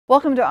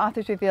Welcome to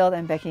Authors Revealed.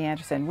 I'm Becky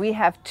Anderson. We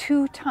have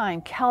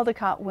two-time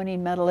Caldecott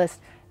winning medalist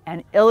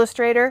and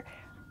illustrator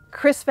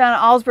Chris Van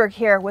Allsburg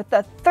here with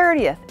the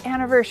 30th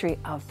anniversary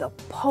of the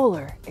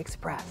Polar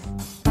Express.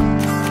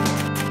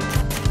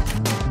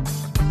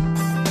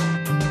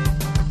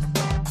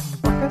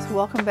 Well, Chris,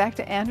 welcome back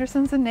to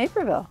Anderson's in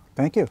Naperville.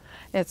 Thank you.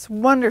 It's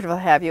wonderful to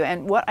have you.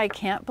 And what I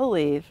can't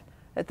believe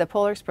that the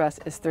Polar Express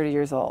is 30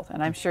 years old.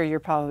 And I'm sure you're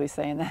probably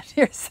saying that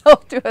to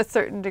yourself to a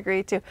certain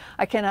degree too.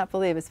 I cannot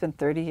believe it's been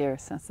 30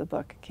 years since the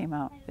book came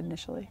out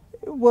initially.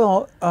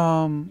 Well,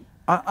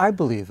 I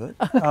believe it.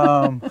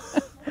 A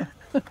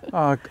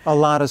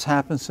lot has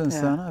happened since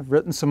then. I've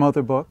written some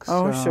other books.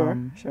 Oh, sure.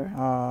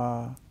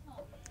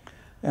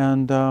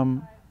 And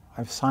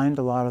I've signed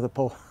a lot of the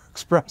Polar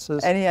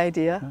Expresses. Any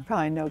idea?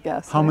 Probably no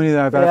guess. How many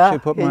that I've actually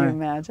put can you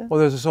imagine?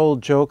 Well, there's this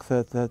old joke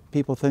that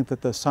people think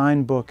that the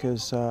signed book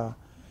is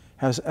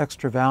has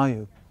extra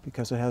value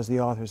because it has the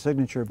author's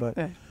signature,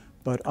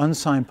 but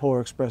unsigned Polar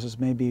Expresses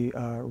may be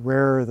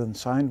rarer than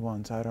signed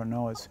ones. I don't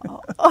know. It's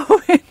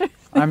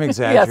I'm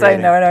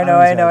exaggerating.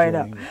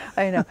 Yes,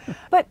 I know.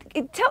 But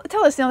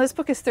tell us, this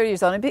book is 30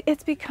 years old.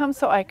 It's become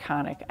so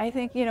iconic. I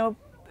think,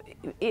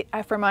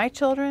 for my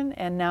children,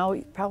 and now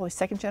probably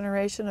second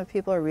generation of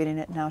people are reading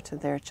it now to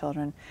their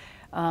children.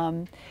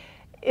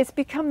 It's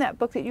become that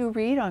book that you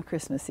read on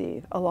Christmas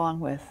Eve, along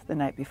with The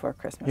Night Before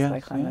Christmas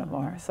by Clement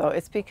Moore. So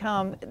it's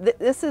become,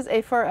 this is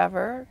a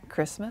forever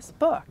Christmas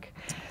book.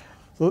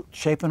 Look,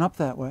 shaping up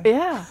that way.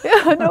 Yeah,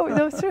 no,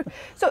 it's true.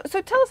 So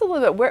tell us a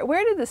little bit,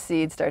 where did the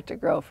seed start to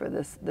grow for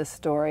this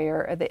story,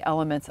 or the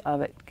elements of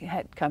it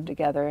had come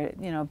together,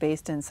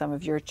 based in some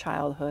of your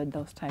childhood,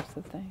 those types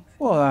of things?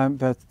 Well,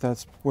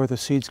 that's where the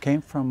seeds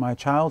came from, my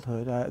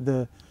childhood.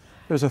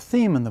 There's a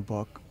theme in the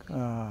book,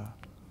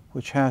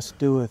 which has to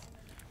do with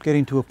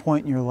getting to a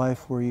point in your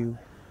life where you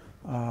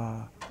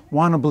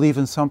want to believe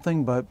in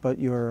something, but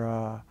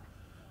you're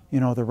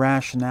the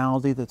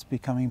rationality that's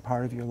becoming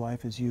part of your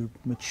life as you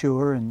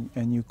mature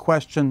and you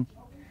question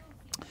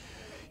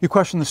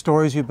the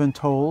stories you've been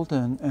told,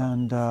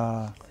 and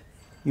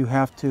you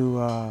have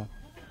to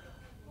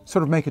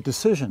sort of make a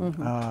decision.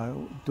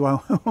 Do I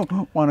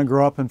want to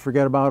grow up and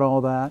forget about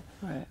all that?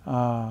 Right.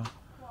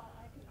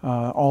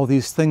 All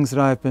these things that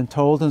I've been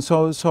told, and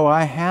so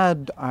I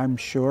had, I'm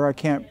sure, I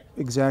can't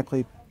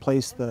exactly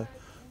place the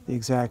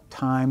exact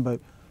time, but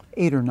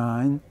 8 or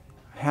 9,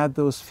 had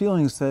those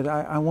feelings that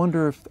I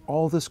wonder if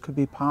all this could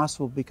be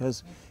possible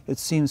because it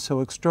seems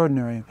so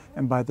extraordinary.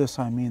 And by this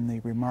I mean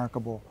the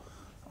remarkable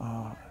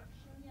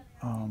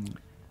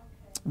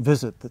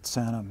visit that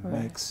Santa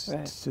makes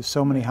to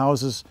so many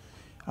houses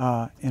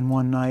in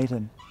one night,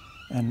 and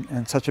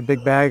such a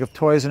big bag of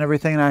toys and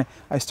everything. And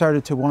I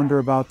started to wonder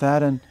about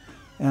that, and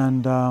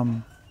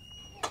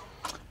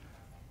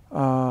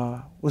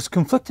was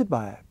conflicted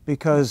by it,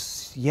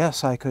 because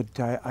yes, I could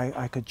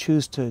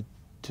choose to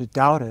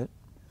doubt it,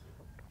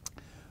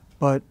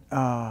 but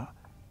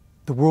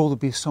the world would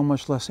be so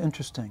much less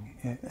interesting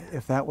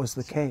if that was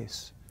the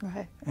case.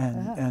 Right.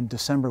 And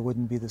December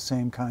wouldn't be the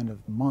same kind of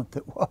month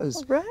it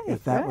was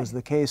if that was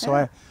the case. So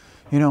I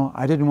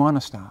didn't want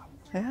to stop.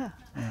 Yeah.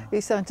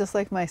 You sound just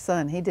like my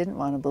son. He didn't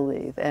want to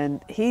believe,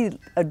 and he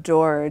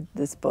adored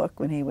this book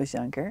when he was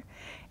younger,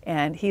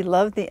 and he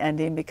loved the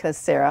ending because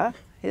Sarah,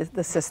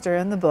 the sister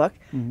in the book,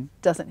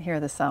 doesn't hear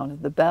the sound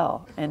of the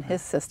bell, and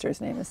his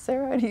sister's name is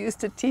Sarah, and he used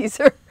to tease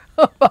her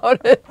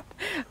about it,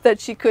 that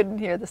she couldn't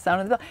hear the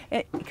sound of the bell.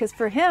 And because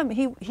for him,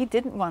 he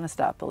didn't want to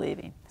stop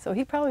believing, so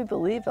he probably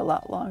believed a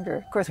lot longer.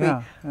 Of course,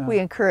 we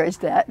encouraged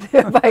that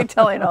by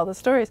telling all the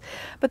stories,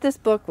 but this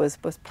book was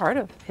part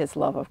of his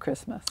love of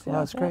Christmas. Well,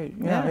 that's great.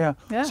 Yeah.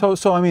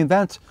 So I mean,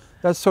 that's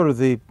sort of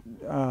the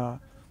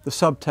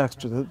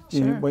subtext, or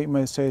what you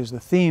might say is the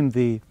theme.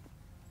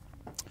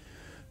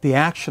 The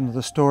action of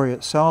the story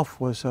itself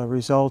was a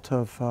result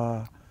of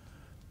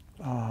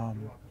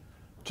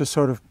just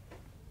sort of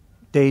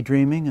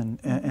daydreaming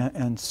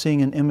and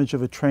seeing an image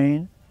of a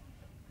train.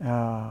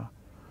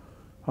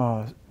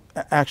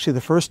 Actually,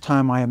 the first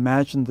time I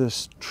imagined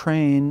this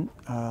train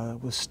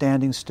was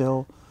standing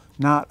still,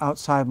 not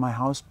outside my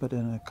house, but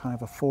in a kind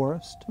of a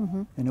forest,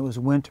 and it was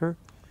winter,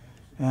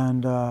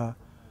 and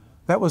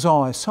that was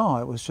all I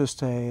saw. It was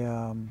just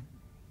an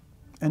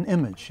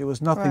image. It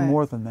was nothing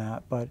more than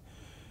that, but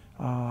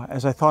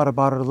as I thought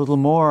about it a little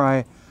more,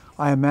 I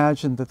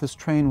imagined that this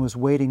train was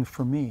waiting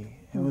for me.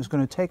 It was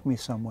going to take me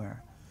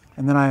somewhere.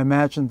 And then I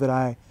imagined that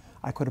I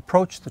could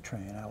approach the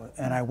train,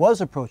 and I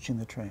was approaching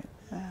the train,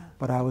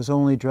 but I was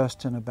only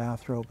dressed in a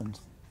bathrobe and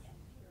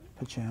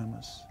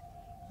pajamas.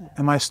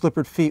 And my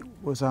slippered feet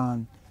was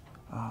on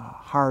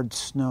hard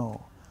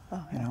snow.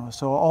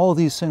 So all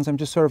these things I'm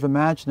just sort of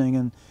imagining,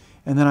 and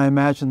then I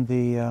imagined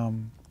the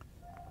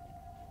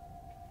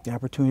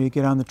opportunity to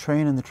get on the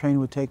train, and the train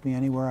would take me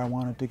anywhere I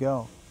wanted to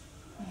go.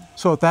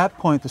 So at that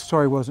point, the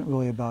story wasn't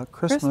really about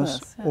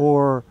Christmas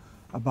or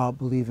about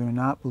believing or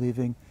not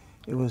believing.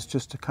 It was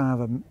just a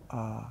kind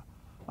of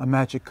a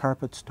magic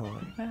carpet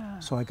story.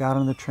 So I got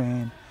on the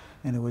train,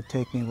 and it would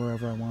take me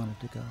wherever I wanted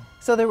to go.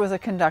 So there was a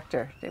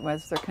conductor.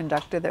 Was there a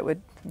conductor that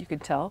you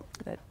could tell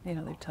that,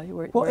 they'd tell you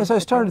where? Well, as I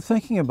started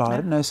thinking about Yeah.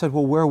 it, and I said,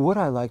 well, where would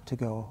I like to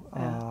go?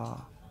 Yeah.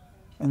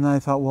 And then I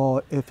thought,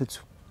 well, if it's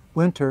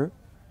winter,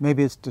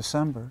 maybe it's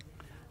December.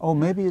 Oh,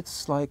 maybe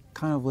it's like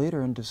kind of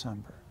later in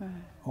December. Right.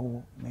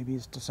 Oh, maybe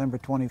it's December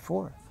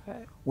 24th.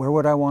 Right. Where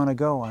would I want to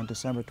go on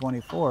December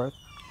 24th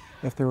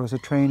if there was a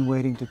train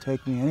waiting to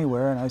take me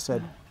anywhere? And I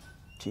said,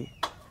 gee,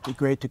 it'd be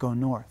great to go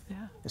north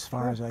as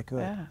far as I could.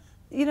 Yeah.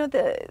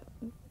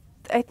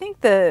 I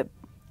think the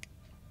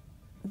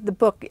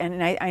book,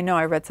 and I know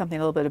I read something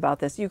a little bit about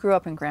this. You grew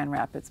up in Grand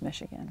Rapids,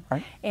 Michigan,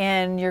 Right.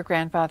 and your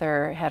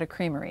grandfather had a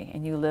creamery,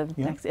 and you lived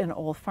Yeah. next in an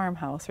old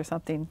farmhouse or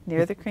something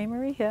near the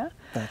creamery. Yeah,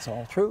 That's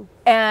all true.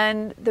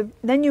 and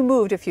then you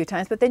moved a few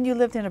times, but then you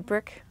lived in a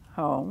brick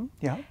home.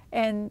 Yeah.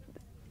 And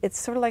it's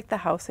sort of like the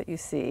house that you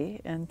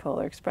see in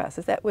Polar Express.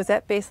 Was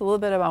that based a little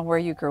bit on where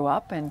you grew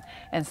up and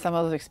some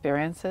of those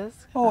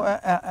experiences? Oh,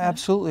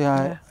 absolutely.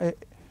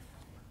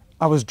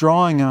 I was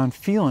drawing on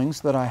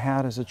feelings that I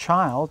had as a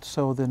child,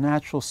 so the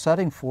natural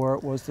setting for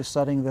it was the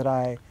setting that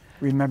I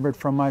remembered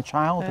from my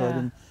childhood.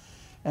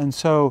 Yeah. And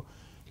so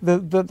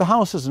the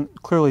house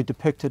isn't clearly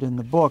depicted in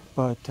the book,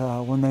 but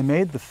when they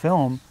made the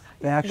film,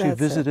 they actually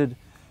visited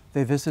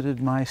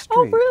my street.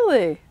 Oh,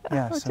 really?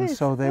 Yes, Oh, and geez.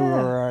 so they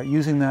were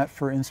using that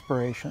for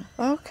inspiration.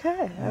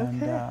 Okay.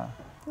 And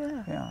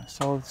Yeah.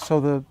 so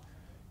the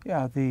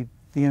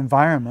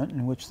environment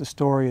in which the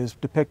story is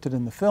depicted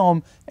in the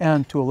film,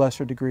 and to a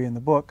lesser degree in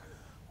the book,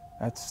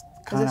 that's the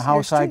kind of this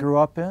house your I street? grew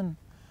up in,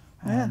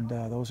 Yeah. and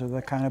those are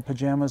the kind of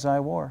pajamas I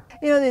wore.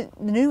 The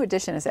new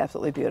edition is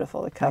absolutely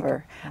beautiful, the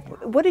cover.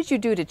 What did you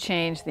do to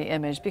change the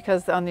image?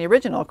 Because on the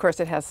original, of course,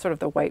 it has sort of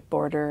the white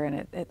border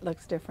and it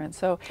looks different.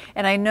 So,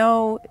 and I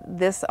know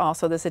this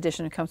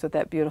edition comes with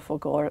that beautiful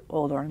gold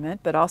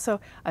ornament, but also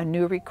a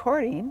new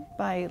recording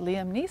by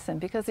Liam Neeson,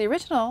 because the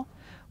original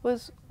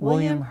was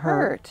William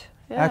Hurt.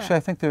 Yeah. Actually, I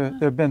think there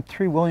have been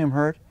 3 William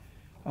Hurt.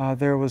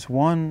 There was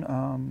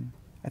one,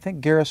 I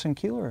think Garrison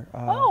Keillor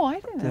I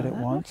didn't know did it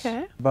that. once.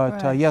 Okay.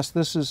 But Right. yes,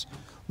 this is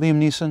Liam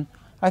Neeson.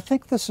 I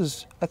think this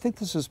is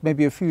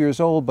maybe a few years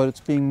old, but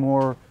it's being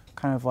more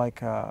kind of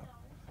like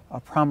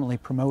prominently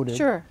promoted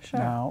Sure,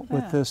 now yeah.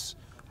 with this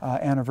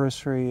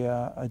anniversary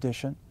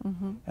edition,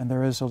 and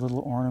there is a little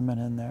ornament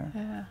in there.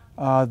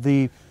 Yeah.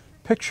 The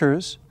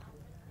pictures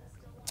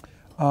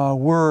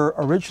were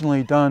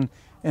originally done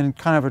in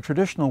kind of a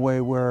traditional way,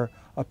 where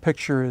a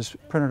picture is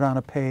printed on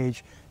a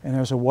page and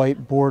there's a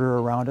white border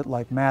around it,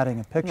 like matting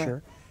a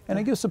picture. And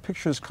it gives the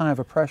pictures kind of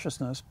a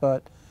preciousness,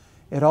 but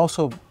it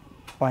also,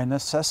 by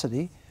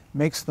necessity,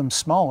 makes them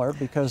smaller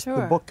because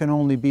the book can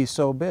only be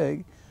so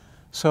big.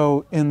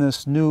 So in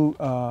this new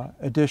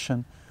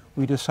edition,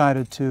 we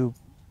decided to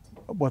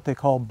what they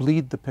call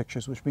bleed the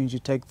pictures, which means you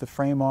take the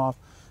frame off.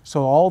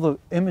 So all the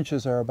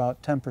images are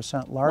about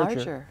 10%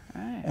 larger.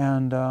 Right.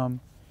 And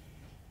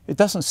it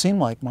doesn't seem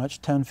like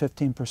much,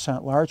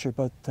 10–15% larger,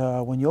 but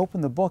when you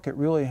open the book, it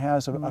really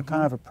has a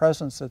kind of a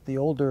presence that the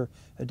older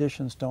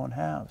editions don't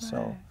have.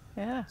 So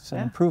it's an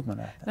improvement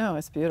at that. No,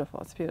 it's beautiful.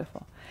 It's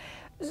beautiful.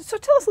 So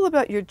tell us a little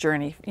about your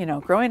journey,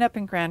 growing up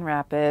in Grand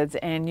Rapids,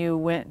 and you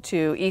went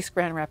to East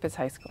Grand Rapids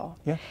High School.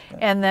 Yeah.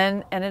 And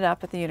then ended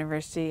up at the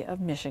University of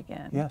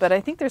Michigan. Yes. But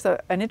I think there's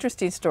an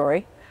interesting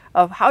story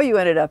of how you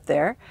ended up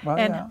there, Well,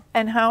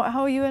 and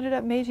how you ended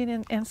up majoring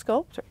in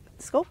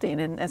sculpting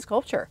and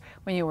sculpture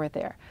when you were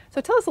there.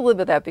 So tell us a little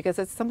bit of that, because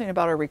it's something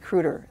about a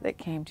recruiter that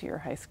came to your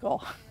high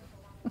school.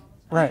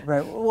 Right.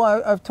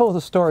 Well, I've told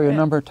the story a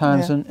number of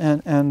times,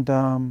 and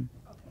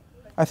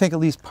I think at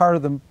least part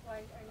of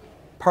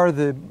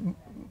the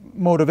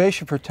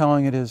motivation for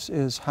telling it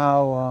is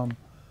how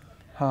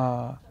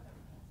kind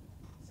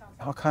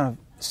of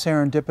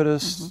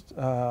serendipitous,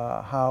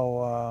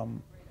 how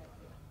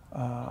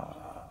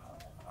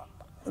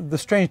the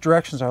strange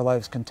directions our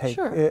lives can take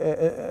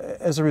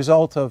as a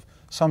result of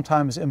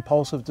sometimes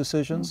impulsive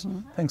decisions,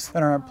 things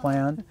that aren't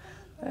planned.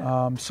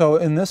 So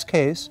in this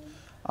case,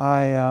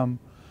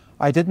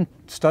 I didn't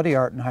study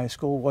art in high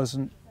school,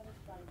 wasn't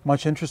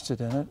much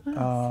interested in it.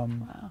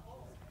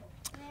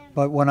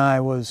 But when I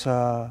was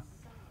the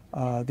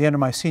end of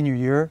my senior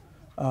year,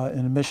 an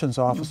admissions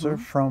officer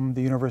from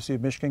the University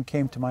of Michigan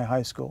came to my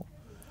high school.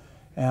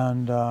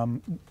 And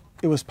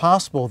it was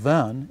possible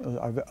then,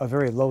 a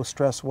very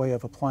low-stress way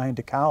of applying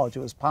to college, it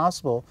was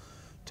possible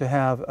to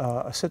have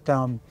a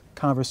sit-down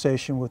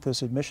conversation with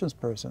this admissions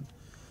person.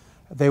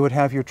 They would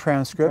have your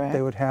transcript,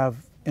 they would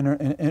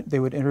they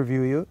would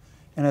interview you,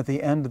 and at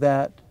the end of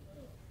that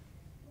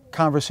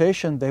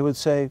conversation, they would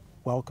say,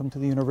 "Welcome to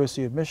the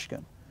University of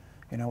Michigan,"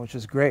 which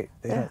is great.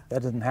 That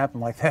doesn't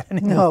happen like that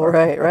anymore. No,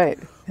 right.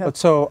 But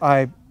so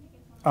I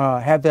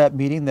had that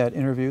meeting, that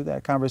interview,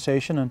 that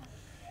conversation,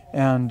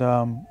 and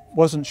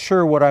wasn't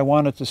sure what I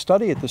wanted to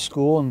study at the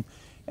school,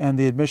 and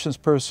the admissions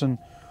person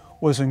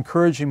was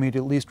encouraging me to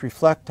at least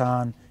reflect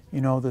on,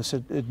 this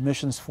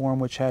admissions form,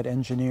 which had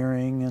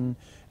engineering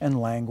and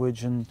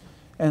language and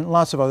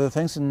lots of other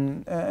things,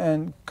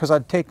 and because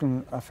I'd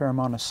taken a fair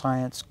amount of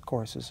science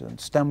courses and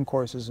STEM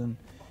courses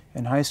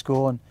in high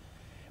school,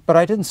 but but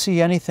I didn't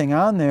see anything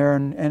on there,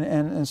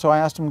 and so I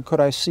asked him,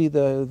 could I see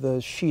the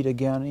sheet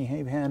again? And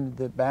he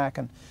handed it back,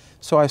 and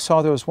so I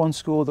saw there was one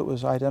school that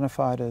was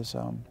identified as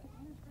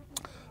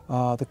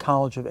the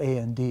College of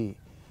A&D,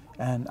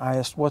 and I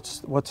asked,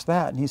 what's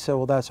that? And he said,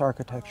 well, that's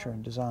architecture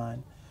and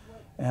design,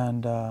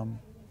 and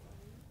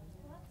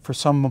for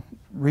some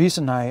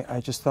reason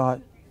I just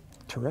thought,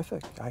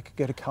 terrific, I could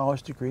get a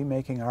college degree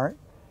making art.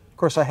 Of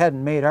course, I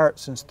hadn't made art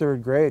since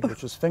 3rd grade,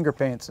 which was finger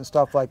paints and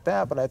stuff like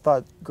that, but I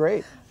thought,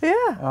 great.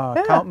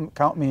 Yeah.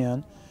 Count me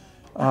in.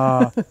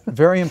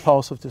 Very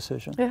impulsive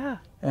decision. Yeah.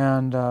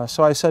 And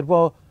so I said,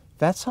 well,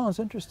 that sounds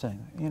interesting,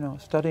 you know,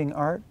 studying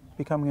art,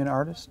 becoming an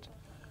artist.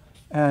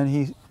 And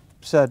he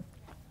said,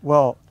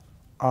 well,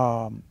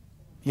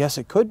 yes,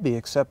 it could be,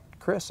 except,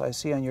 Chris, I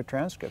see on your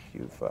transcript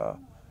you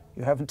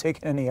haven't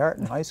taken any art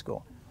in high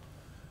school.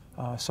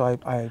 So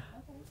I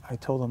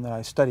told him that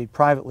I studied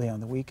privately on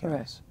the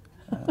weekends. Right.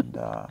 And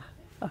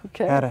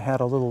okay.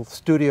 had a little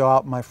studio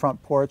out in my front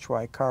porch where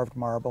I carved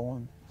marble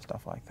and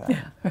stuff like that.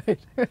 Yeah,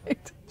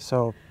 right.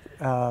 So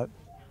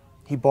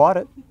he bought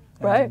it,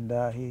 right.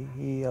 and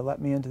he let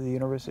me into the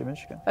University of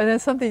Michigan. And then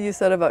something you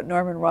said about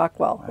Norman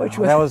Rockwell, which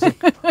was... That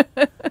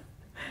was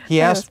he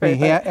asked me,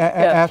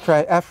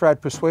 after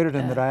I'd persuaded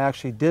him yeah. that I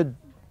actually did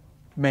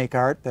make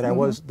art, that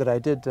I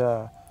did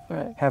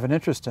right. have an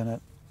interest in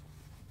it.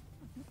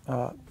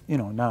 You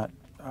know, not,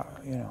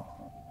 you know,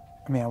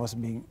 I mean, I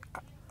wasn't being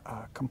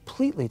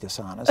completely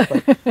dishonest,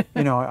 but,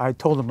 you know, I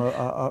told him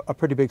a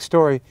pretty big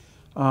story.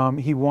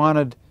 He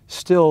wanted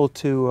still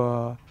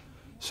to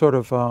sort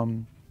of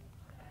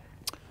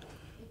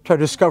try to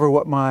discover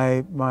what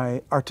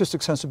my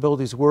artistic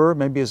sensibilities were,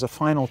 maybe as a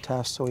final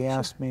test. So he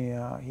asked me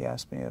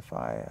if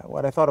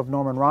what I thought of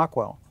Norman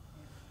Rockwell,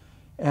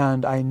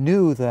 and I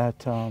knew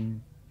that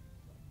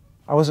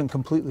I wasn't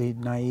completely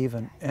naive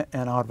and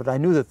out of it. I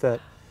knew that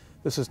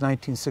this was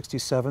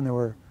 1967. There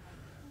were,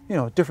 you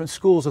know, different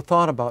schools of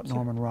thought about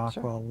Norman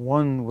Rockwell. Sure.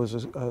 One was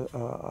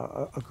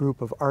a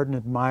group of ardent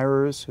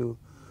admirers who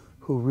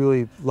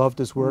really loved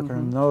his work,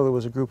 and another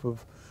was a group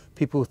of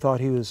people who thought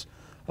he was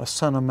a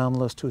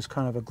sentimentalist who was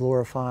kind of a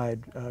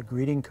glorified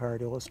greeting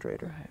card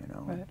illustrator, right, you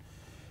know. Right.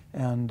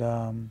 And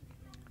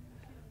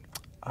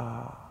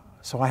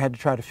so I had to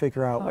try to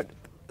figure out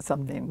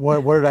something.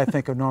 What did I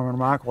think of Norman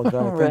Rockwell?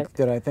 Right.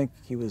 Did I think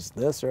he was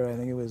this, or did I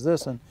think he was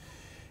this?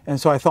 And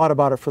so I thought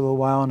about it for a little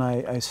while, and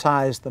I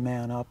sized the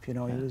man up. You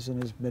know, he was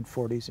in his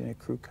mid-40s, in a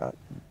crew cut,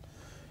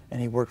 and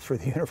he worked for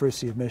the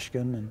University of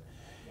Michigan,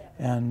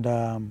 and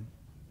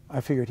I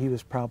figured he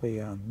was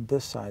probably on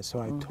this size. So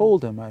I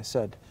told him, I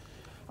said,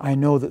 I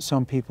know that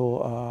some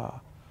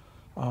people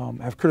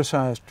have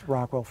criticized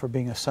Rockwell for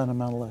being a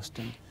sentimentalist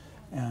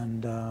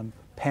and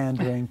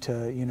pandering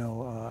to, you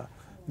know,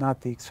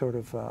 not the sort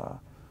of,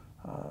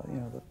 you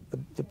know,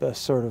 the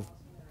best sort of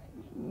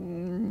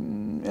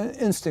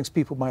instincts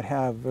people might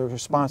have, or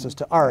responses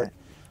to art,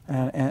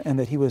 and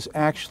that he was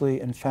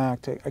actually, in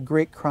fact, a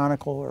great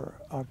chronicler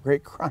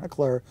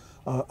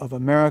of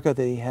America,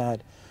 that he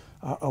had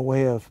a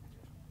way of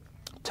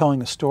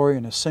telling a story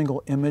in a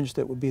single image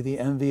that would be the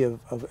envy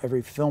of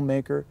every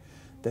filmmaker,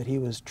 that he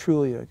was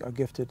truly a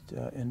gifted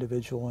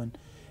individual.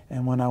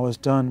 And when I was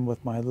done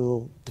with my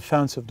little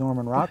defense of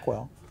Norman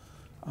Rockwell,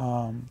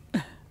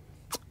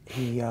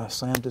 he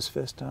slammed his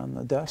fist on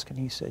the desk and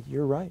he said,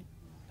 "You're right."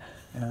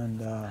 And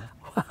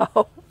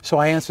wow. So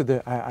I answered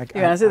the.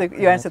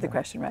 You answered the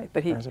question right,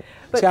 but he.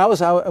 But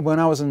see, when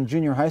I was in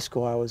junior high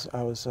school, I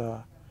was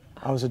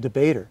a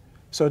debater,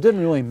 so it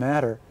didn't really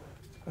matter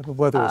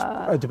whether it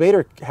was, a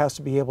debater has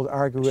to be able to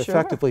argue sure.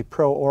 effectively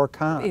pro or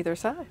con. Either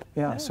side.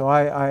 Yeah. So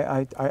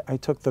I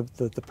took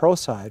the pro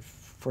side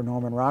for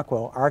Norman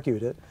Rockwell,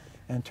 argued it,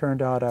 and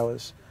turned out I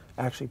was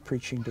actually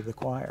preaching to the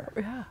choir.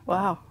 Yeah.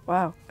 Wow.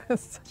 Wow.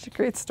 That's such a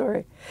great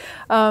story.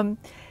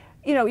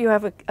 You know, you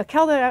have a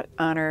Caldecott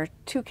honor,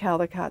 2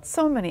 Caldecotts,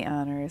 so many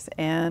honors,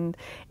 and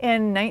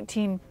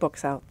 19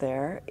 books out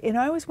there. You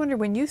know, I always wonder,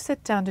 when you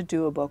sit down to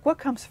do a book, what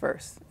comes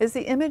first? Is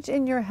the image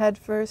in your head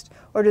first,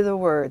 or do the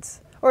words?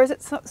 Or is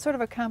it sort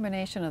of a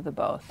combination of the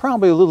both?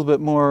 Probably a little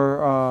bit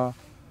more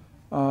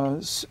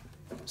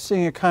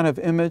seeing a kind of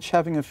image,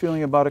 having a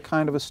feeling about a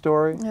kind of a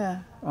story.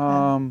 Yeah.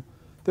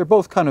 They're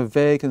both kind of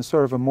vague and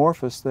sort of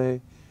amorphous.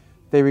 They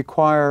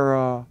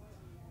require,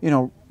 you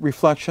know,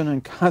 reflection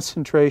and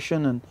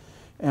concentration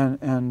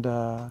and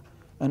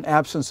an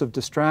absence of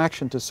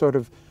distraction to sort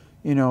of,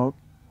 you know,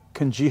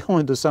 congeal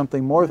into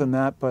something more than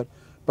that. But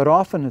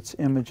often it's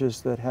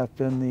images that have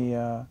been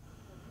the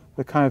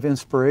kind of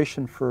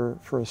inspiration for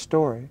a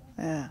story.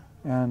 Yeah.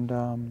 And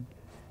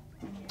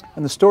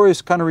the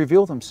stories kind of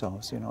reveal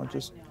themselves. You know,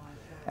 just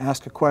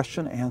ask a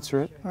question,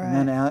 answer it, right.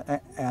 and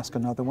then ask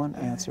another one,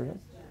 answer it,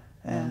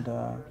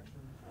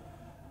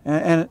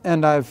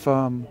 and I've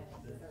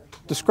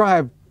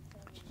described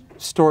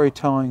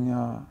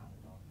storytelling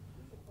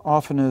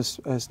often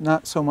as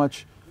not so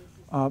much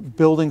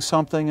building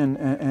something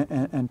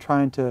and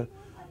trying to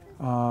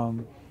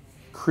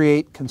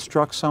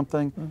construct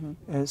something.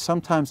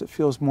 Sometimes it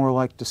feels more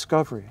like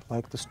discovery,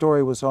 like the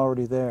story was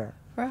already there.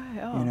 Right.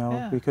 Oh, you know,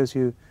 yeah. because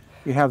you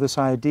have this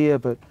idea,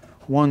 but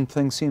one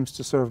thing seems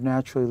to sort of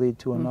naturally lead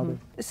to another.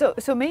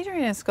 So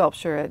majoring in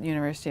sculpture at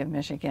University of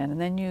Michigan, and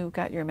then you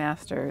got your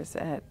master's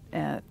at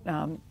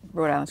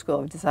Rhode Island School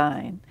of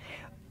Design.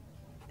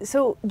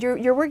 So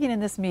you're working in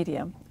this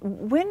medium.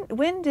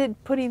 When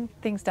did putting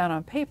things down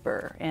on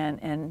paper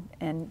and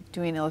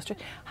doing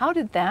illustration, how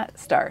did that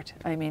start?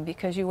 I mean,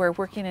 because you were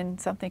working in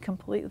something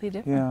completely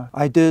different. Yeah,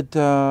 I did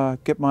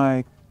get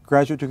my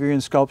graduate degree in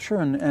sculpture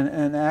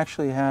and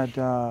actually had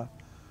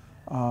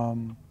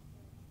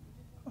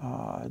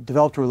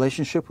developed a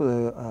relationship with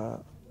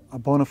a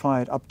bona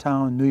fide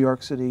uptown New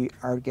York City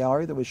art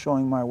gallery that was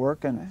showing my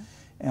work,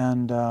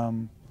 and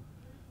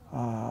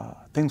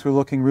things were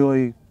looking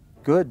really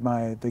good.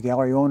 The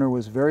gallery owner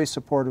was very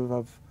supportive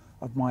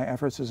of my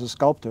efforts as a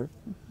sculptor.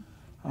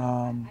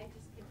 And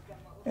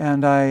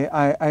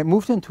I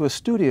moved into a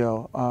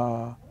studio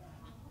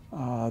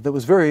that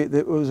was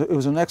it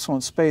was an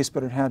excellent space,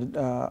 but it had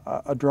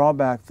a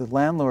drawback. The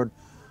landlord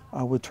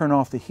would turn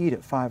off the heat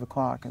at 5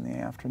 o'clock in the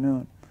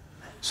afternoon.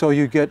 So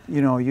you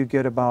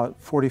get about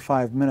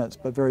 45 minutes,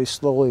 but very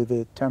slowly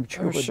the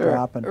temperature would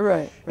drop, and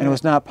it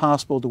was not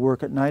possible to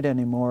work at night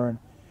anymore.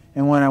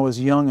 And when I was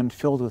young and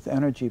filled with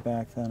energy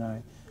back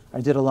then,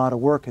 I did a lot of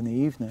work in the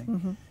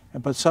evening.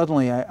 But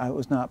suddenly it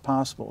was not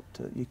possible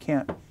to. You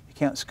can't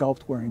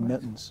sculpt wearing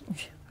mittens.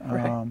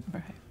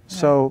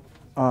 So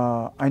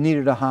I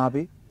needed a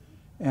hobby,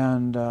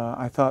 and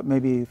I thought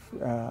maybe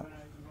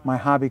my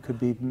hobby could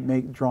be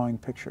drawing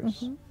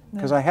pictures,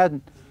 because I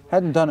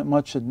hadn't done it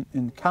much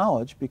in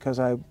college because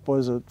I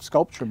was a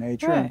sculpture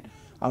major and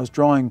I was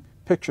drawing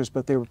pictures,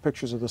 but they were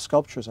pictures of the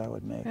sculptures I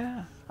would make.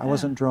 I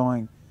wasn't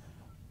drawing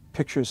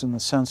pictures in the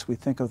sense we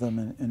think of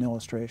them in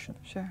illustration.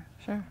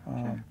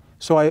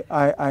 So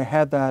I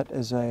had that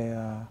as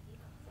a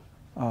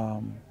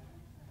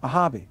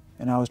hobby,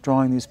 and I was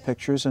drawing these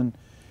pictures, and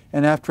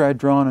after I'd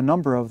drawn a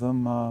number of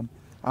them,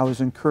 I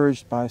was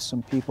encouraged by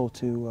some people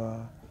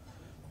to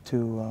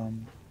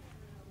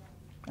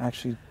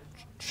actually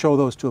show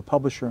those to a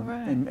publisher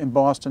in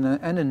Boston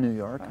and in New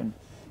York,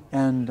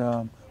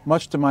 and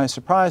much to my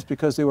surprise,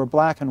 because they were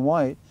black and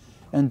white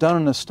and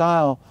done in a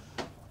style.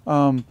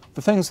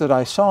 The things that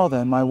I saw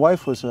then, my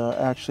wife was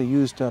actually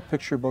used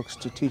picture books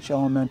to teach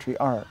elementary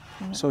art,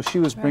 so she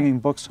was bringing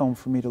books home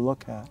for me to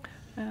look at.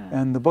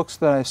 And the books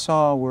that I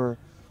saw were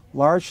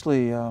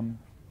largely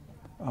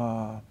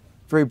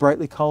very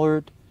brightly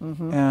colored,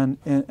 and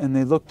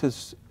they looked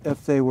as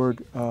if they were,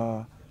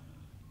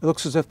 it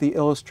looked as if the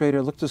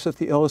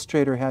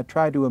illustrator had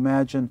tried to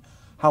imagine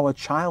how a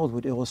child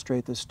would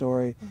illustrate the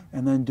story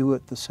and then do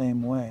it the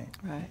same way.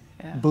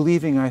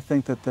 Believing, I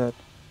think,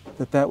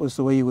 that was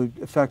the way you would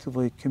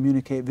effectively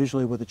communicate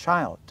visually with a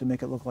child, to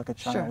make it look like a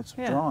child's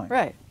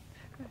drawing.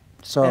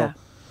 So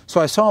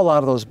I saw a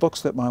lot of those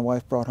books that my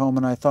wife brought home,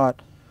 and I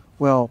thought,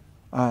 well,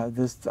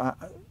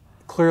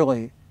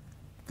 clearly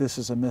this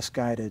is a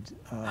misguided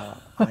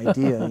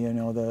idea, you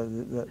know,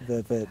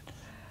 that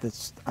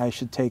I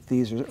should take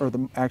these,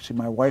 actually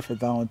my wife had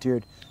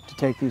volunteered to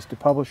take these to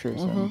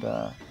publishers,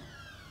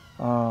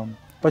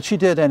 but she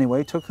did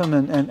anyway, took them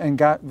and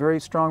got very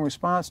strong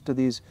response to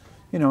these,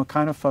 you know,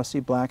 kind of fussy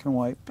black and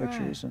white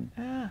pictures, and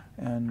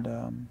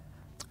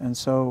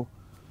so,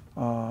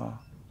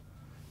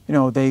 you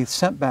know, they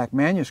sent back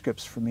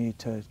manuscripts for me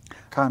to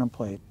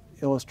contemplate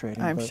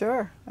illustrating.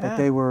 But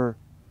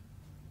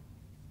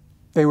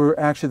they were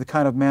actually the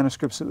kind of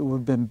manuscripts that would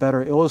have been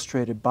better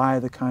illustrated by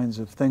the kinds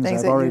of things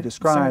I've already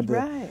described.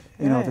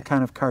 You know, the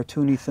kind of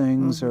cartoony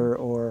things,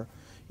 or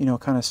you know,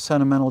 kind of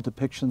sentimental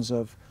depictions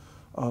of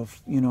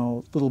you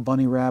know, little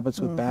bunny rabbits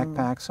with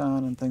backpacks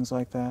on and things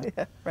like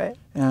that.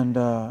 And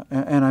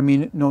I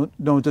mean,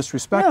 no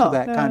disrespect to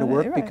that kind of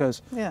work,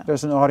 because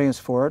there's an audience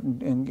for it,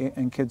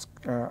 and kids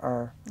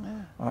are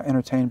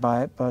entertained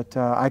by it. But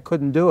I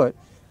couldn't do it,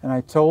 and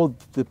I told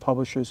the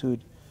publishers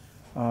who'd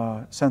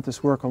sent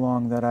this work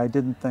along that I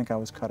didn't think I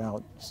was cut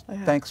out.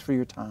 Thanks for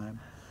your time.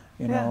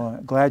 You know,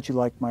 glad you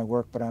liked my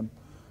work, but I'm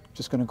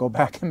just going to go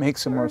back and make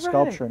some more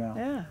sculpture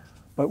now.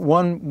 But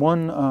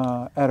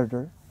one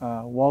editor,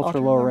 Walter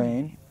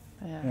Lorraine,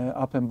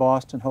 up in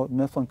Boston, Houghton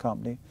Mifflin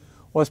Company,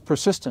 was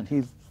persistent.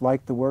 He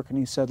liked the work, and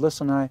he said,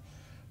 listen, I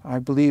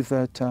believe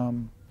that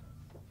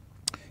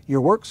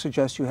your work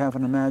suggests you have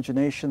an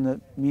imagination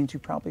that means you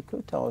probably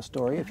could tell a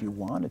story if you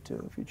wanted to,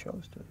 if you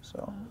chose to.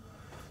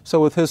 So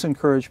with his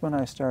encouragement,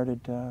 I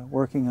started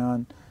working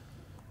on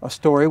a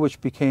story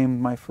which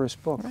became my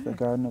first book, The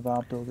Garden of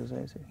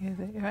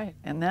Abdul-Gazzezi.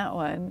 And that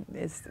one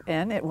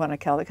it won a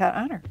Caldecott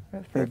honor.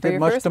 It did,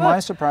 much to my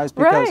surprise,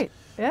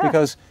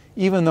 because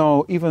even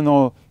though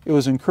it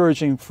was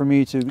encouraging for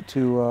me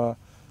to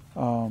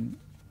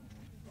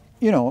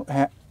you know,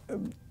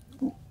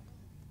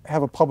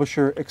 have a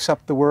publisher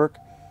accept the work,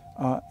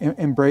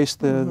 embrace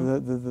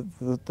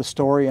the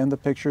story and the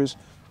pictures,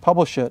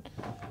 publish it,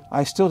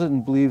 I still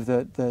didn't believe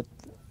that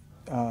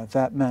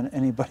that meant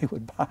anybody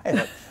would buy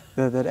it,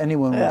 that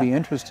anyone would be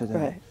interested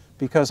in it,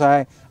 because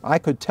I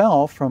could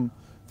tell from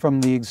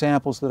the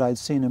examples that I'd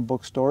seen in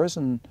bookstores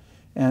and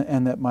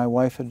that my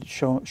wife had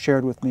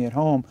shared with me at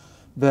home,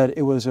 that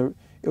it was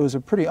it was a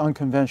pretty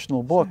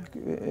unconventional book.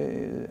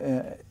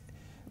 The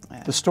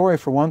story,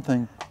 for one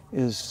thing,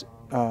 is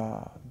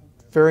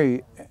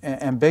very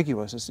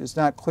ambiguous. It's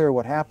not clear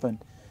what happened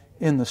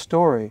in the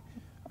story.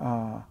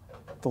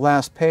 The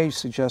last page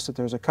suggests that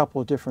there's a couple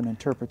of different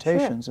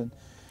interpretations,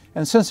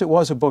 and since it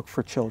was a book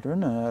for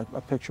children,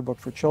 a picture book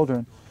for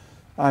children,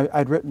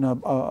 I'd written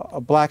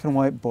a black and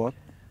white book,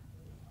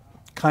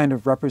 kind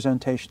of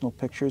representational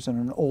pictures in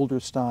an older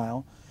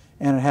style,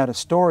 and it had a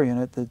story in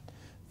it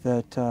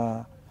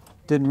that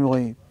didn't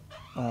really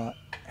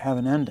have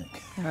an ending.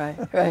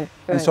 Right.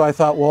 And so I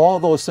thought, well, all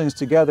those things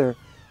together,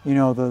 you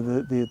know,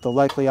 the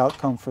likely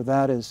outcome for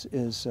that is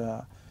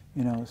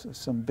you know,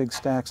 some big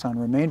stacks on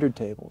remainder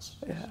tables.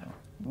 Yeah. So.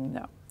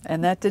 No,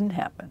 and that didn't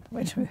happen.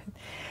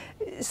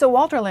 So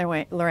Walter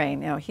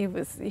Lorraine, you know,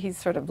 he's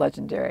sort of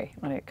legendary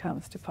when it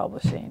comes to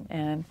publishing.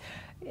 And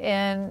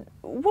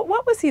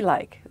what was he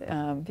like?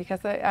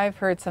 Because I've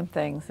heard some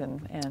things,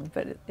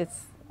 but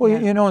it's well,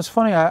 you know, it's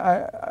funny.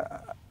 I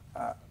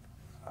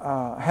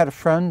had a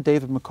friend,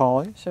 David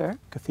McCauley, sure,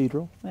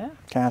 Cathedral,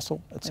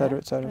 Castle, et cetera,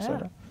 et cetera, et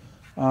cetera,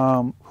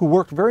 who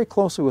worked very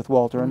closely with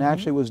Walter, and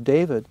actually it was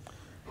David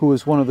who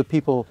was one of the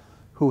people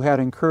who had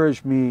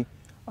encouraged me,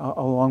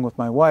 along with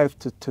my wife,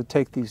 to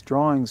take these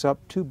drawings up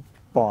to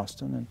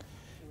Boston.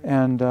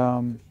 And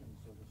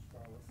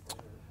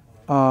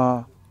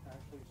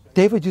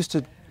David used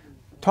to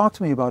talk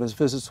to me about his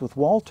visits with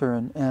Walter,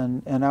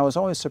 and I was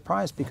always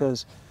surprised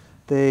because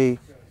there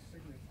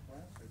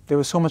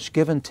was so much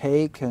give and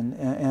take,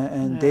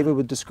 and David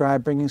would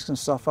describe bringing some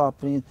stuff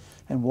up, and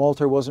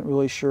Walter wasn't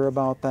really sure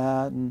about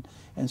that,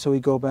 and so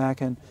he'd go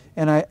back, and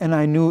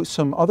I knew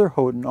some other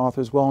Houghton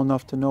authors well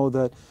enough to know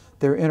that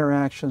their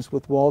interactions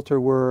with Walter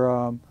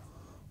were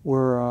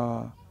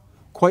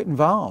quite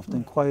involved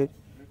and quite,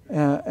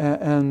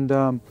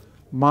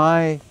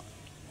 my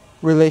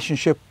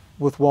relationship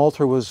with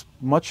Walter was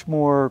much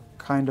more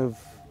kind of,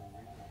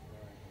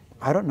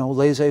 I don't know,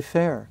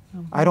 laissez-faire.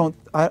 I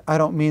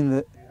don't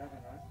mean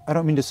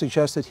to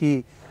suggest that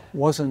he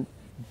wasn't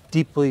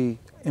deeply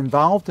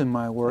involved in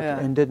my work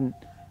and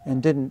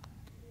didn't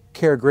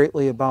care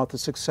greatly about the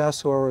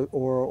success or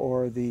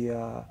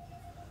the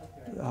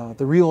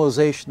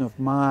realization of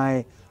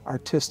my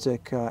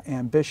artistic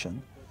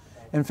ambition.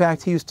 In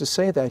fact, he used to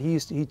say that.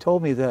 He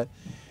told me that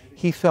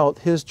he felt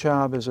his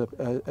job as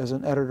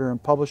an editor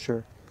and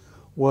publisher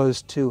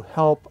was to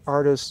help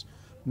artists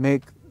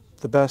make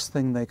the best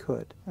thing they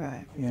could.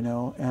 Right. You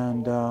know,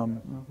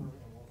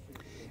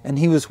 and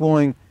he was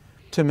willing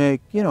to make,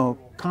 you know,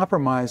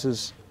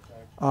 compromises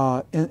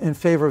in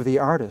favor of the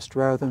artist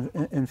rather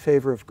than in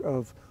favor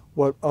of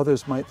what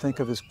others might think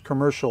of as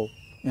commercial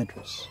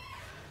interests.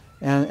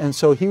 And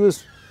so he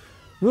was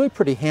really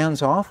pretty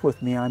hands-off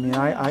with me. I mean,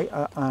 I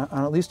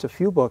on at least a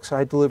few books,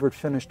 I delivered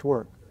finished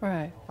work.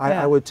 Right.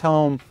 I would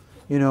tell him,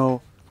 you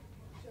know,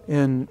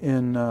 in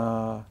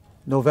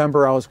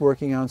November I was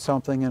working on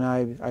something, and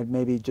I'd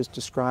maybe just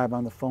describe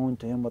on the phone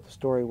to him what the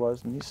story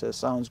was, and he says,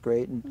 "Sounds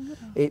great." And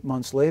 8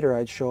 months later,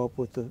 I'd show up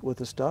with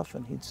the stuff,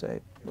 and he'd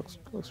say, "Looks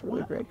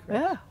really great."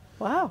 Yeah.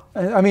 Wow.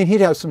 I mean,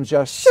 he'd have some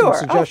suggestions.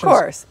 Sure, of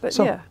course, but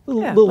some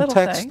little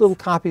text, little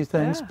copy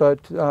things,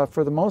 but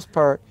for the most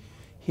part,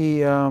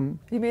 he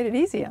made it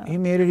easy on him. He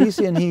made it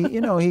easy, and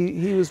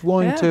he was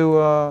willing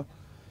to,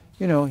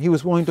 he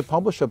was willing to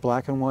publish a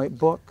black and white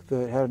book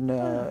that had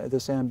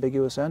this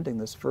ambiguous ending,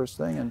 this first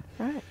thing,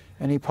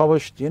 and he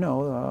published,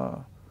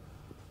 the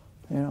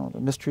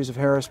Mysteries of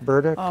Harris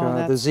Burdick,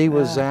 The Z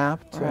Was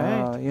Zapped,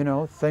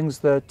 things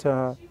that,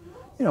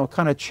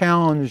 kind of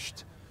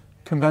challenged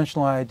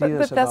conventional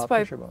ideas about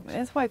picture books.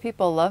 That's why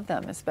people love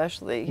them,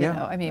 especially, you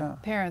know, I mean,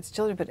 parents,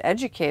 children, but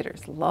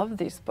educators love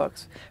these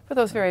books for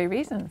those very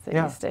reasons that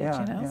you state,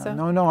 you know. Yeah. So,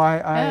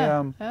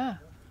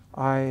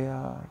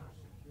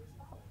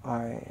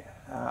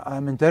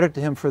 I'm indebted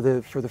to him for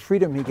the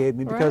freedom he gave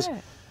me, because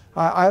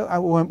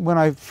when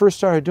I first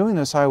started doing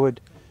this, I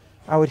would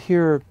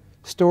hear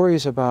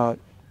stories about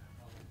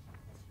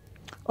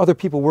other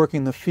people working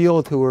in the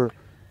field who were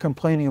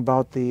complaining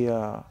about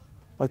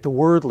the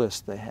word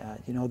list they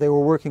had. You know, they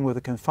were working with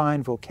a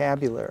confined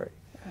vocabulary,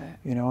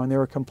 and they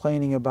were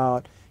complaining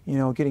about,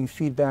 getting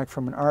feedback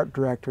from an art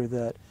director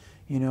that,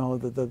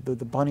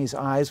 the bunny's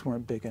eyes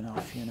weren't big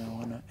enough,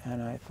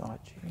 and I thought,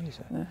 geez,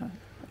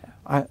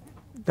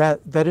 that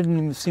didn't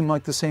even seem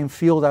like the same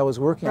field I was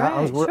working in.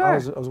 I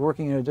was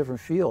working in a different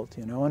field,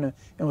 and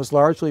it was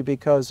largely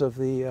because of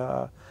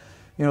the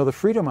the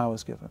freedom I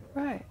was given.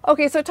 Right.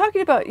 Okay, so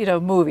talking about,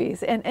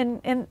 movies,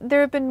 and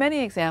there have been many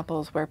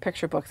examples where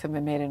picture books have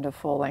been made into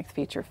full-length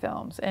feature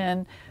films,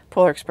 and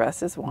Polar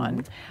Express is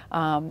one.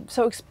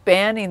 So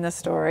expanding the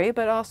story,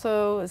 but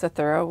also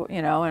Zathura,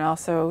 and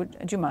also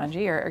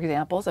Jumanji are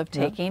examples of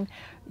taking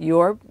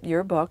your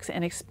books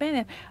and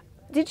expanding.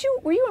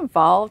 Were you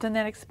involved in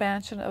that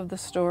expansion of the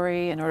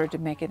story in order to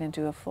make it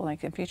into a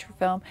full-length and feature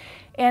film?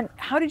 And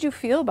how did you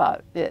feel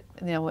about it,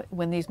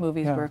 when these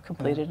movies were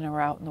completed and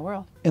were out in the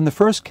world? In the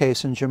first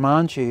case, in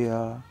Jumanji,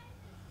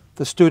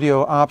 the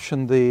studio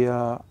optioned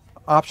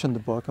the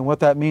book, and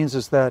what that means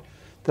is that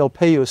they'll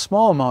pay you a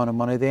small amount of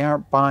money. They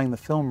aren't buying the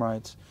film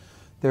rights.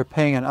 They're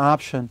paying an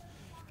option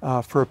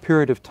for a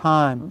period of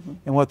time,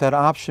 and what that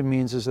option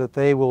means is that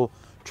they will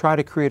try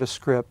to create a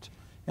script,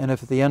 and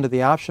if at the end of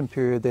the option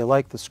period they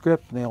like the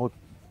script and they'll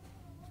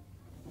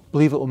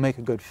believe it will make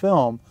a good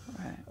film,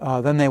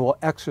 then they will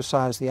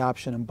exercise the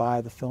option and buy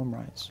the film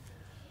rights.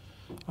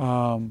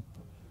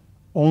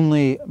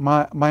 Only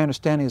my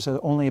understanding is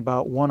that only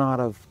about 1 out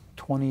of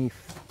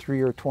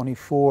 23 or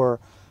 24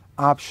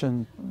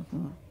 option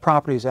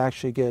properties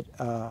actually get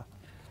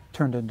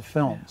turned into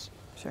films.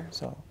 Sure.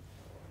 So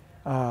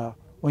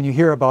when you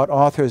hear about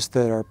authors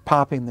that are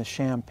popping the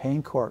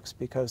champagne corks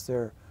because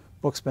their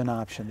book's been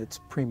optioned, it's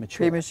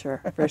premature.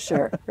 Premature, for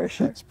sure, for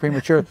sure. It's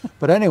premature.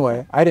 But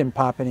anyway, I didn't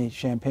pop any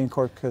champagne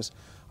cork because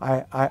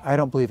I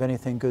don't believe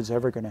anything good's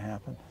ever going to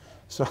happen.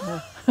 So,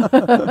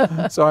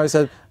 so I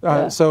said,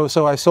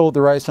 so I sold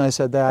the rights, and I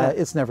said that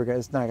it's not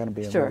going to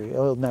be a movie.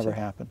 It'll never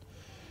happen.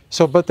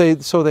 So, but they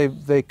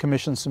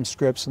commissioned some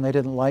scripts, and they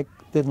didn't like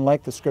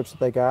the scripts that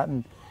they got,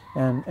 and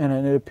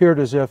it appeared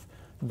as if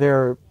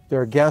their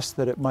guess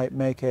that it might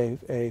make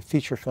a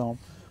feature film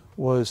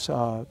was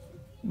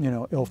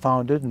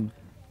ill-founded, and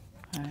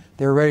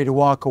they were ready to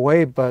walk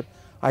away. But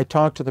I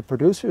talked to the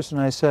producers,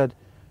 and I said,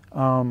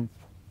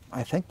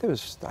 I think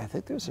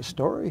there's a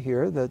story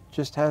here that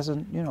just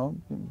hasn't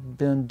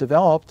been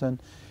developed, and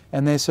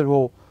they said,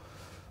 well,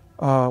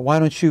 why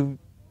don't you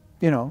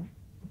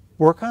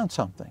work on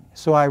something?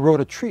 So I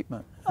wrote a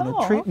treatment, and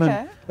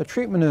a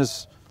treatment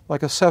is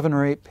like a 7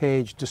 or 8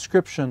 page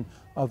description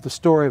of the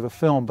story of a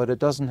film, but it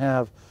doesn't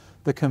have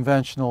the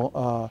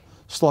conventional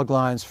slug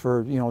lines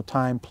for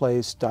time,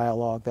 place,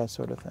 dialogue, that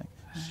sort of thing.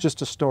 It's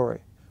just a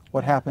story,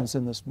 what happens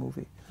in this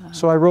movie.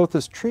 So I wrote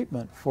this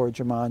treatment for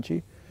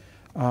Jumanji.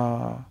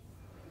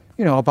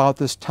 About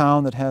this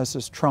town that has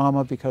this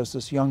trauma because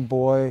this young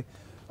boy,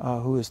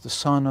 who is the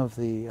son of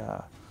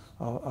the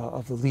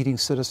leading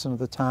citizen of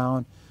the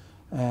town,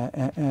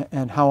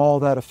 and how all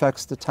that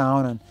affects the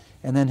town,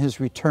 and then his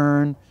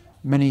return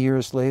many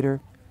years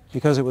later,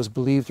 because it was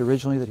believed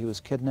originally that he was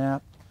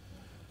kidnapped.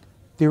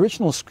 The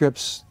original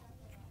scripts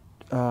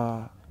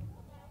didn't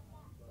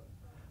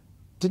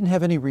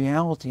have any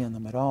reality in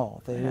them at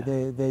all.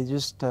 They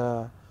just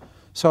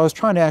so I was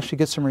trying to actually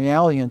get some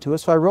reality into it.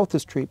 So I wrote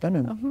this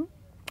treatment,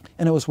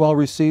 and it was well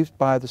received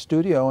by the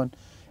studio,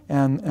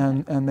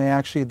 and they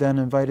actually then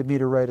invited me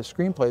to write a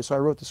screenplay. So I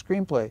wrote the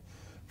screenplay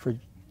for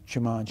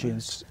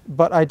Jumanji.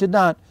 But I did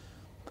not.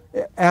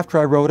 After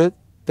I wrote it,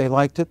 they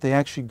liked it. They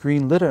actually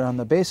greenlit it on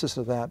the basis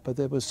of that. But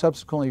it was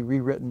subsequently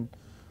rewritten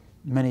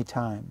many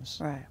times.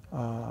 Right.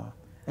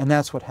 And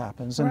that's what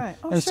happens. And, right.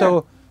 Oh, and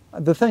sure. so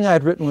the thing I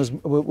had written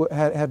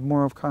had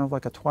more of kind of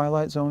like a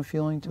Twilight Zone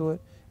feeling to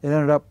it. It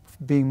ended up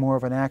being more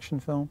of an action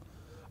film,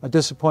 a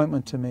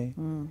disappointment to me,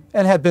 and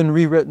had been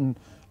rewritten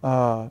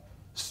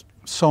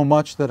so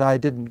much that I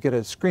didn't get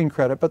a screen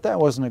credit, but that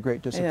wasn't a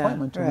great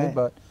disappointment to me.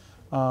 But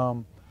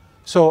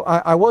so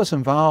I was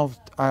involved.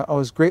 I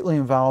was greatly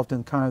involved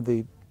in kind of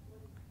the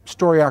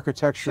story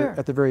architecture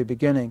at the very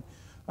beginning,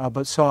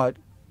 but saw it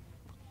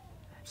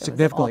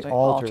significantly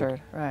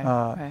altered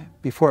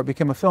before it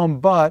became a film.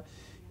 But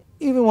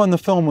even when the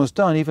film was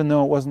done, even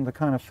though it wasn't the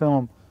kind of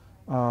film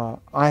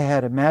I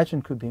had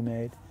imagined could be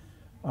made,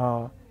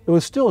 it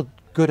was still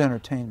good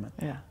entertainment.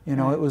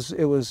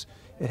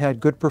 It had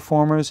good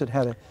performers. It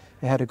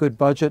had a good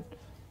budget.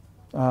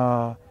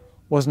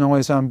 Wasn't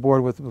always on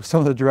board with some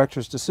of the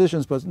director's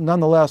decisions, but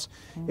nonetheless,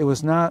 it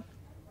was not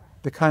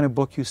the kind of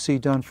book you see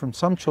done from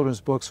some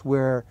children's books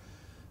where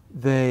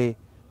they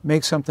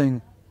make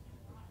something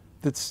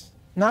that's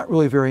not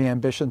really very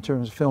ambitious in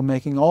terms of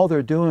filmmaking. All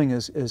they're doing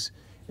is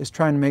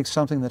trying to make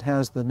something that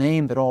has the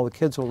name that all the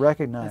kids will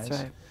recognize.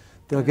 That's right.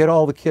 They'll get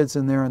all the kids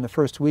in there in the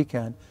first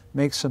weekend,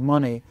 make some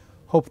money,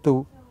 hope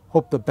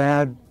the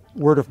bad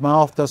word of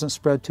mouth doesn't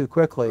spread too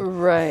quickly.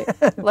 Right,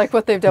 like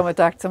what they've done with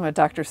some of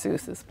Dr.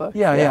 Seuss's books.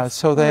 Yeah.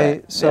 So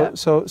they,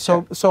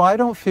 so I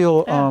don't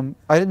feel,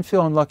 I didn't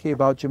feel unlucky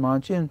about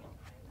Jumanji,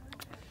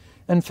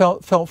 and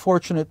felt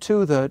fortunate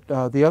too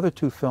that the other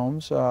 2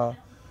 films,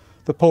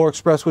 The Polar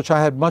Express, which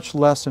I had much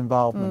less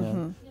involvement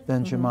in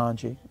than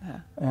Jumanji,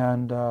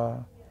 and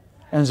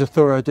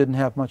Zathura didn't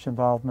have much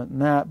involvement in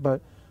that,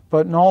 but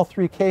in all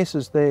 3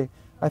 cases,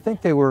 I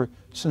think they were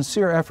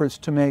sincere efforts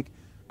to make,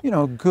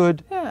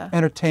 good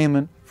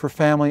entertainment for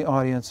family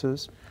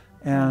audiences,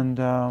 and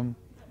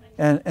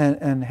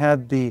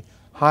had the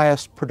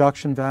highest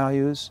production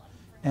values,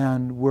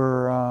 and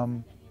were,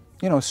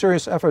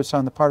 serious efforts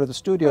on the part of the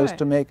studios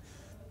to make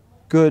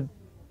good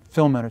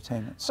film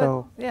entertainment.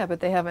 But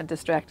they haven't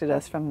distracted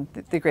us from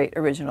the great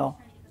original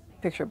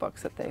picture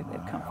books that they've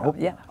come from.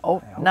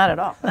 Not at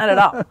all.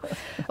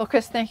 Well,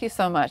 Chris, thank you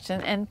so much,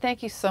 and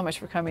thank you so much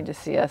for coming to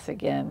see us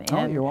again.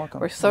 And you're welcome.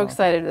 We're so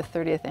excited with the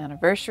 30th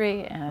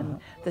anniversary and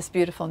this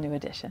beautiful new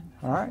edition.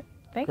 All right.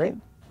 Thank you.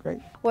 Great.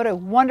 What a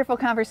wonderful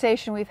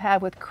conversation we've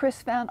had with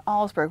Chris Van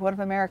Allsburg, one of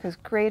America's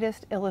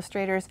greatest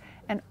illustrators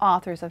and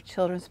authors of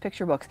children's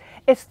picture books.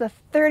 It's the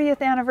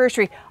 30th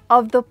anniversary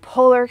of The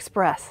Polar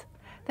Express.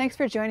 Thanks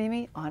for joining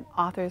me on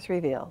Authors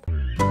Revealed.